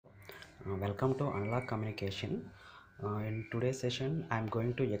Welcome to Analog Communication. In today's session, I am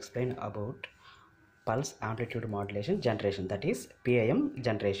going to explain about pulse amplitude modulation generation, that is PAM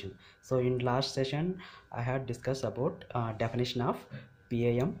generation. So in last session, I had discussed about definition of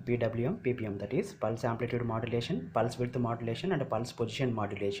PAM, PWM, PPM, that is pulse amplitude modulation, pulse width modulation, and pulse position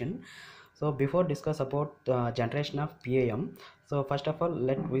modulation. So before discuss about generation of PAM, so first of all,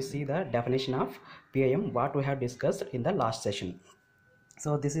 let we see the definition of PAM, what we have discussed in the last session.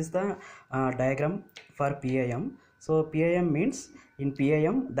 So this is the diagram for PAM. So PAM means in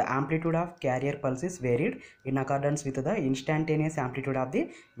PAM the amplitude of carrier pulse is varied in accordance with the instantaneous amplitude of the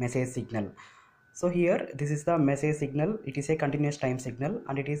message signal. So here this is the message signal, it is a continuous time signal,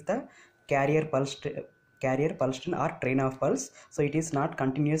 and it is the carrier pulsed or train of pulse. So it is not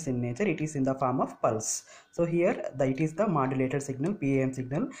continuous in nature, it is in the form of pulse. So here it is the modulated signal, PAM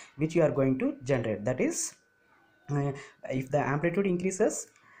signal, which you are going to generate. That is, if the amplitude increases,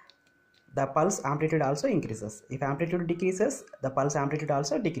 the pulse amplitude also increases. If amplitude decreases, the pulse amplitude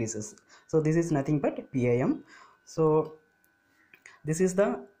also decreases. So this is nothing but PAM. So this is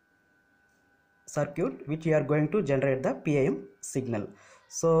the circuit which we are going to generate the PAM signal.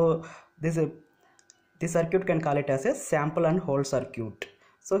 So this circuit can call it as a sample and hold circuit.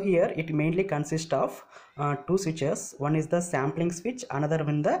 So here it mainly consists of two switches. One is the sampling switch, another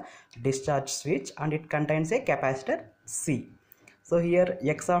one the discharge switch, and it contains a capacitor C. So here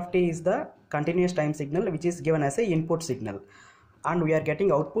x of t is the continuous time signal which is given as a input signal, and we are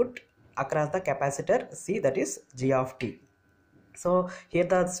getting output across the capacitor C, that is g of t. So here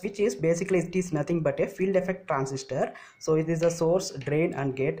the switch is basically, it is nothing but a field effect transistor. So it is a source, drain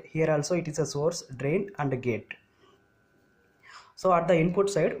and gate. Here also it is a source, drain and a gate. So at the input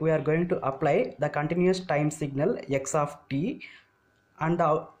side we are going to apply the continuous time signal x of t, and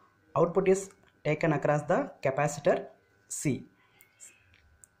the output is taken across the capacitor C.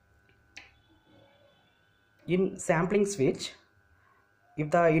 In sampling switch, if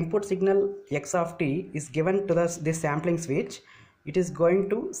the input signal x of t is given to this sampling switch, it is going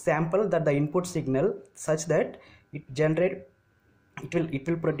to sample the input signal such that it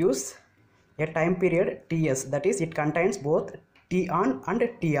will produce a time period Ts, that is it contains both T on and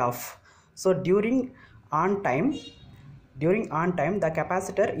T off. So during on time the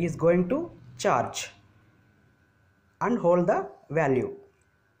capacitor is going to charge and hold the value.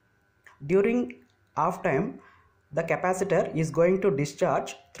 During off time the capacitor is going to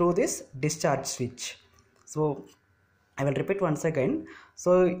discharge through this discharge switch. So I will repeat once again.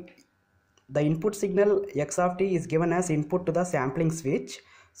 So the input signal x of t is given as input to the sampling switch.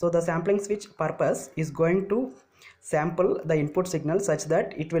 So the sampling switch purpose is going to sample the input signal such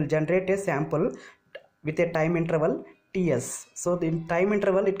that it will generate a sample with a time interval Ts. So the time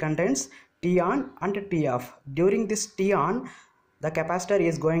interval it contains T on and T off. During this T on, the capacitor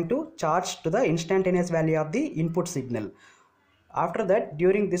is going to charge to the instantaneous value of the input signal. After that,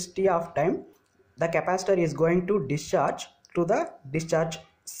 during this T off time, the capacitor is going to discharge to the discharge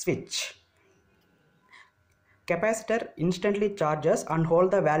switch. Capacitor instantly charges and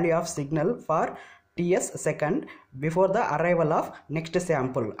hold the value of signal for Ts second before the arrival of next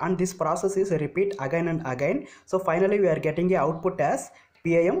sample, and this process is repeat again and again. So finally we are getting a output as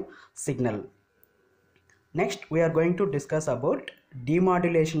PAM signal. Next we are going to discuss about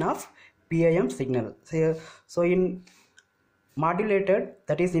demodulation of PAM signal. So in modulated,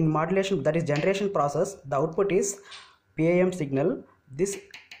 that is in modulation, that is generation process, the output is PAM signal. This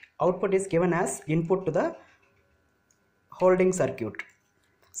output is given as input to the holding circuit.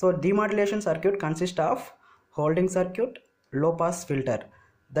 So demodulation circuit consists of holding circuit, low pass filter.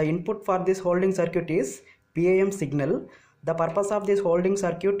 The input for this holding circuit is PAM signal. The purpose of this holding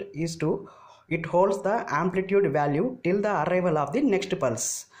circuit is it holds the amplitude value till the arrival of the next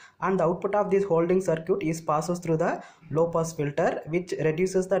pulse, and the output of this holding circuit is passes through the low pass filter which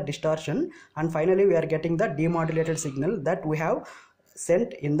reduces the distortion, and finally we are getting the demodulated signal that we have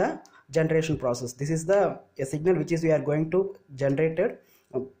sent in the generation process. This is the signal which is we are going to generated,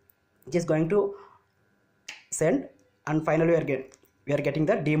 which is going to send, and finally we are getting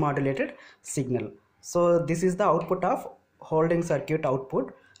the demodulated signal. So this is the output of holding circuit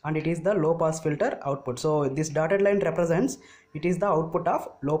output, and it is the low pass filter output. So this dotted line represents it is the output of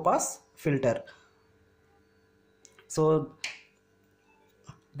low pass filter. So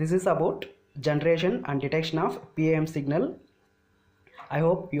this is about generation and detection of PAM signal. I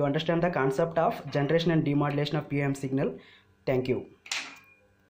hope you understand the concept of generation and demodulation of PAM signal. Thank you.